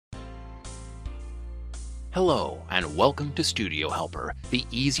Hello and welcome to Studio Helper, the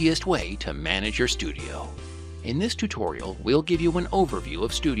easiest way to manage your studio. In this tutorial, we'll give you an overview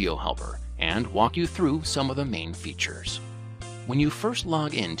of Studio Helper and walk you through some of the main features. When you first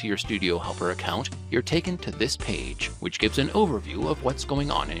log into your Studio Helper account, you're taken to this page, which gives an overview of what's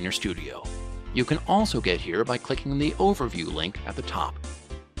going on in your studio. You can also get here by clicking the Overview link at the top.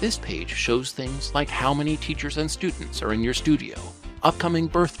 This page shows things like how many teachers and students are in your studio, upcoming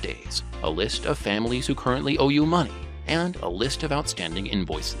birthdays, a list of families who currently owe you money, and a list of outstanding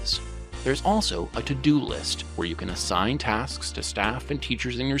invoices. There's also a to-do list where you can assign tasks to staff and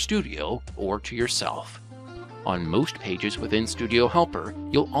teachers in your studio or to yourself. On most pages within Studio Helper,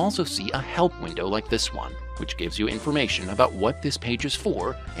 you'll also see a help window like this one, which gives you information about what this page is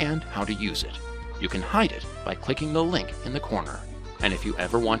for and how to use it. You can hide it by clicking the link in the corner. And if you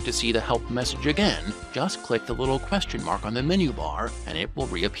ever want to see the help message again, just click the little question mark on the menu bar and it will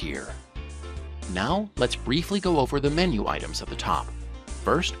reappear. Now, let's briefly go over the menu items at the top.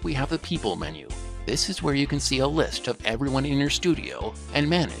 First, we have the People menu. This is where you can see a list of everyone in your studio and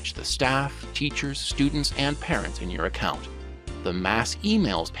manage the staff, teachers, students, and parents in your account. The Mass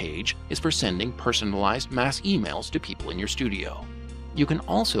Emails page is for sending personalized mass emails to people in your studio. You can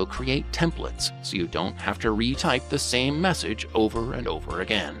also create templates so you don't have to retype the same message over and over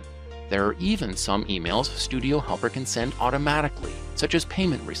again. There are even some emails Studio Helper can send automatically, such as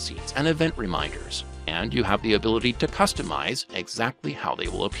payment receipts and event reminders, and you have the ability to customize exactly how they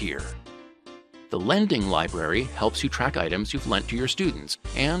will appear. The Lending library helps you track items you've lent to your students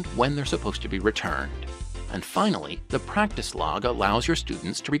and when they're supposed to be returned. And finally, the Practice log allows your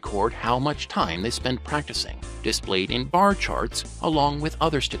students to record how much time they spend practicing, displayed in bar charts along with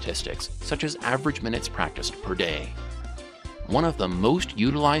other statistics, such as average minutes practiced per day. One of the most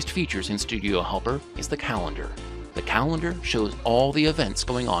utilized features in Studio Helper is the calendar. The calendar shows all the events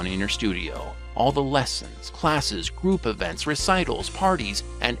going on in your studio, all the lessons, classes, group events, recitals, parties,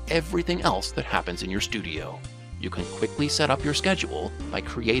 and everything else that happens in your studio. You can quickly set up your schedule by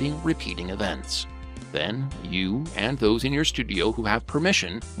creating repeating events. Then, you and those in your studio who have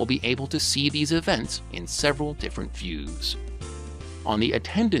permission will be able to see these events in several different views. On the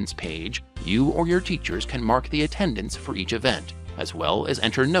Attendance page, you or your teachers can mark the attendance for each event, as well as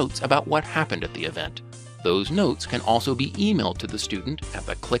enter notes about what happened at the event. Those notes can also be emailed to the student at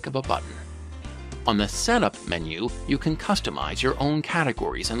the click of a button. On the Setup menu, you can customize your own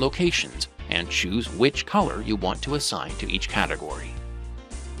categories and locations, and choose which color you want to assign to each category.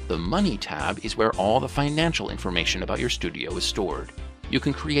 The Money tab is where all the financial information about your studio is stored. You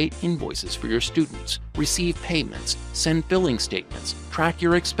can create invoices for your students, receive payments, send billing statements, track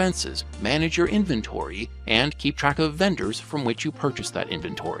your expenses, manage your inventory, and keep track of vendors from which you purchase that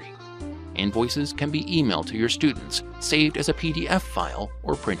inventory. Invoices can be emailed to your students, saved as a PDF file,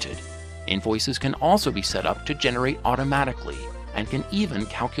 or printed. Invoices can also be set up to generate automatically, and can even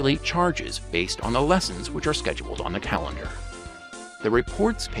calculate charges based on the lessons which are scheduled on the calendar. The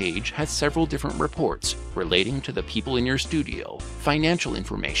Reports page has several different reports relating to the people in your studio, financial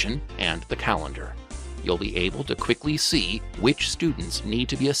information, and the calendar. You'll be able to quickly see which students need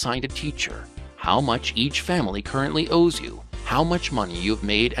to be assigned a teacher, how much each family currently owes you, how much money you've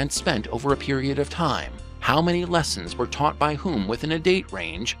made and spent over a period of time, how many lessons were taught by whom within a date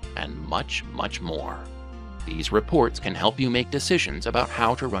range, and much, much more. These reports can help you make decisions about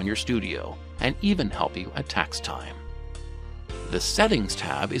how to run your studio, and even help you at tax time. The Settings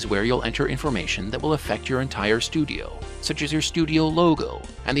tab is where you'll enter information that will affect your entire studio, such as your studio logo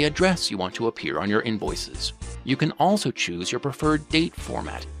and the address you want to appear on your invoices. You can also choose your preferred date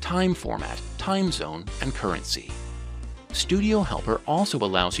format, time zone, and currency. Studio Helper also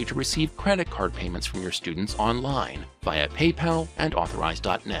allows you to receive credit card payments from your students online via PayPal and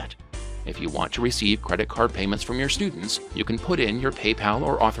Authorize.net. If you want to receive credit card payments from your students, you can put in your PayPal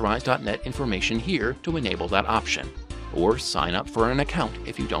or Authorize.net information here to enable that option, or sign up for an account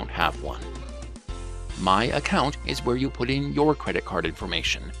if you don't have one. My Account is where you put in your credit card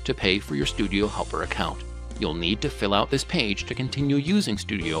information to pay for your Studio Helper account. You'll need to fill out this page to continue using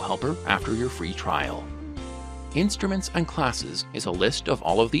Studio Helper after your free trial. Instruments and Classes is a list of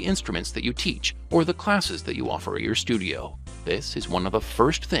all of the instruments that you teach or the classes that you offer at your studio. This is one of the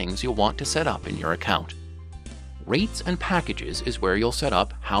first things you'll want to set up in your account. Rates and Packages is where you'll set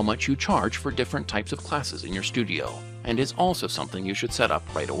up how much you charge for different types of classes in your studio, and is also something you should set up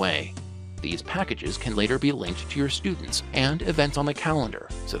right away. These packages can later be linked to your students and events on the calendar,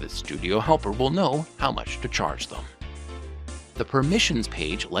 so that Studio Helper will know how much to charge them. The Permissions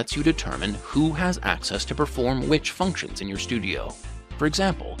page lets you determine who has access to perform which functions in your studio. For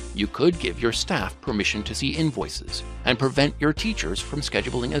example, you could give your staff permission to see invoices and prevent your teachers from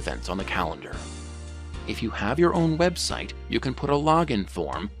scheduling events on the calendar. if you have your own website, you can put a login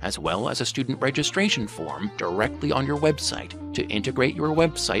form as well as a student registration form directly on your website to integrate your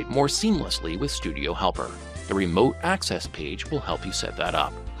website more seamlessly with Studio Helper. The remote access page will help you set that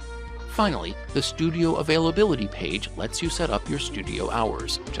up. Finally, the Studio Availability page lets you set up your studio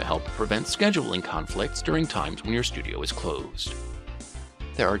hours to help prevent scheduling conflicts during times when your studio is closed.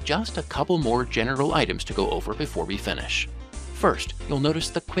 There are just a couple more general items to go over before we finish. First, you'll notice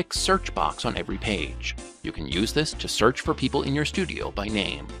the quick search box on every page. You can use this to search for people in your studio by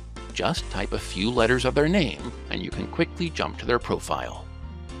name. Just type a few letters of their name and you can quickly jump to their profile.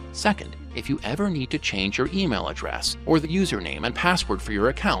 Second, if you ever need to change your email address or the username and password for your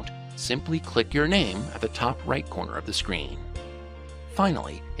account, simply click your name at the top right corner of the screen.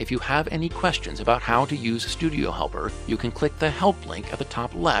 Finally, if you have any questions about how to use Studio Helper, you can click the Help link at the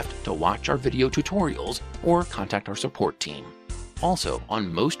top left to watch our video tutorials or contact our support team. Also,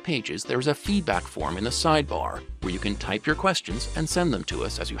 on most pages, there's a feedback form in the sidebar where you can type your questions and send them to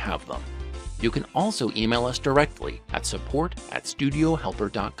us as you have them. You can also email us directly at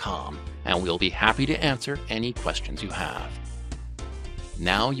support@studiohelper.com, and we'll be happy to answer any questions you have.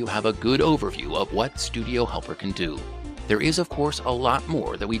 Now you have a good overview of what Studio Helper can do. There is, of course, a lot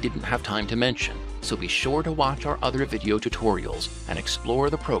more that we didn't have time to mention, so be sure to watch our other video tutorials and explore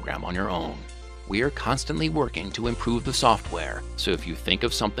the program on your own. We are constantly working to improve the software, so if you think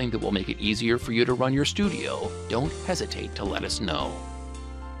of something that will make it easier for you to run your studio, don't hesitate to let us know.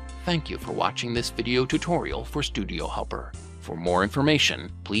 Thank you for watching this video tutorial for Studio Helper. For more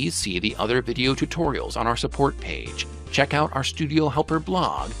information, please see the other video tutorials on our support page, check out our Studio Helper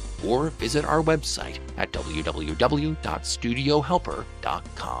blog, or visit our website at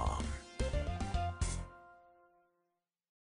www.studiohelper.com.